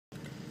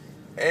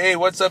Hey,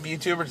 what's up,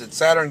 YouTubers? It's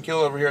Saturn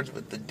Kill over here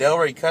with the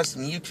Delray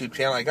Custom YouTube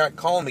channel. I got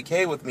Colin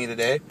McKay with me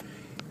today,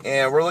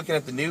 and we're looking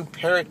at the new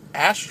Parrot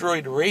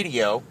Asteroid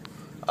Radio,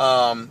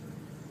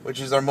 which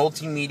is our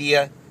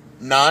multimedia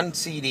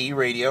non-CD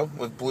radio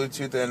with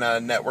Bluetooth and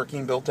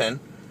networking built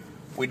in.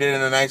 We did it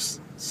in a nice,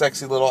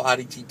 sexy little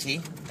Audi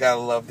TT. Gotta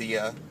love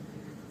the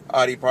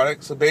Audi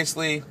product. So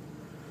basically,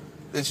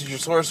 this is your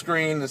source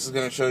screen. This is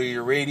going to show you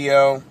your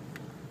radio,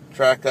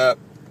 track up,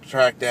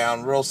 track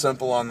down. Real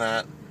simple on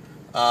that.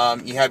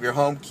 You have your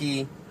home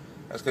key.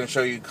 That's going to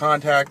show you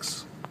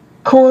contacts,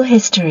 call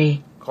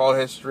history,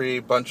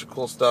 bunch of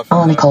cool stuff.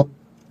 All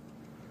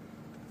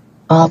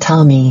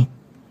Tommy.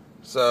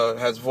 So it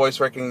has voice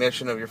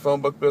recognition of your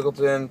phone book built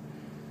in.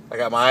 I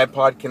got my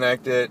iPod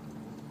connected.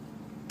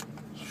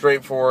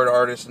 Straightforward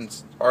artist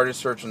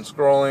search and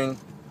scrolling.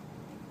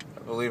 I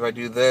believe I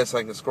do this.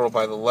 I can scroll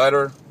by the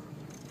letter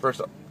first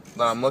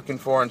that I'm looking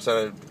for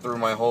instead of through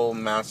my whole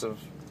massive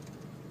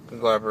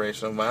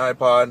conglomeration of my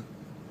iPod.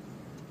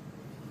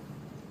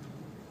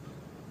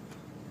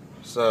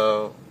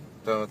 So,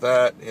 done with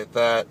that, hit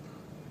that.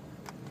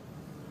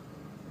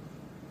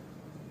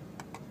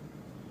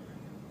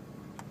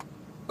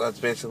 That's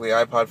basically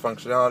iPod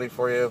functionality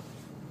for you.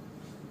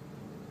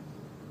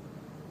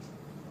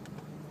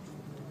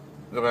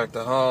 Go back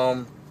to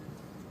home.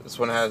 This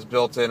one has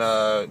built-in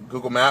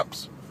Google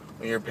Maps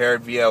when you're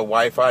paired via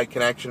Wi-Fi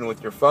connection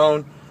with your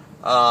phone.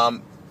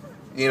 You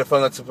need a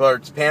phone that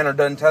supports pan or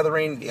done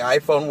tethering. The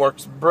iPhone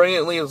works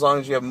brilliantly as long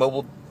as you have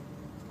mobile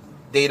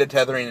data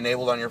tethering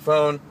enabled on your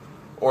phone.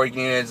 Or you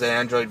can use it as an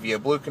Android via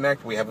Blue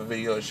Connect. We have a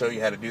video to show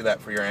you how to do that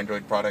for your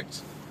Android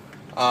products.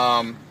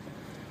 But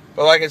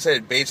like I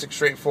said, basic,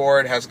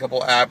 straightforward. Has a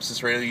couple apps.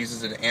 This radio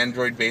uses an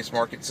Android-based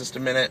market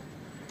system in it.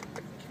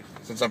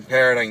 Since I'm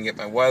paired, I can get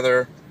my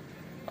weather.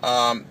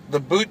 The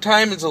boot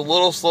time is a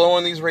little slow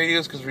on these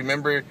radios because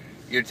remember,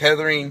 you're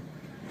tethering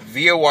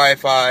via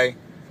Wi-Fi,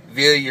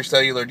 via your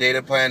cellular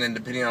data plan, and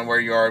depending on where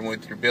you are and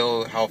with your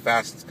bill, how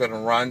fast it's going to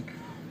run.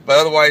 But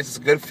otherwise, it's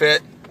a good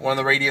fit. One of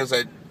the radios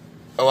that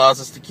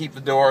allows us to keep the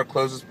door,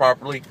 closes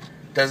properly,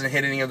 doesn't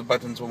hit any of the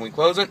buttons when we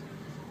close it.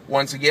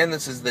 Once again,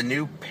 this is the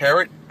new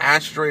Parrot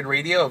Asteroid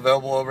Radio,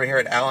 available over here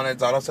at Allen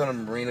Ed's Auto Center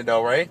in Marina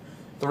Del Rey,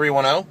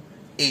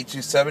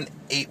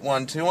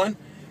 310-827-8121.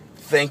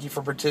 Thank you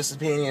for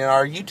participating in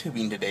our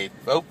YouTubing today,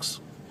 folks.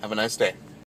 Have a nice day.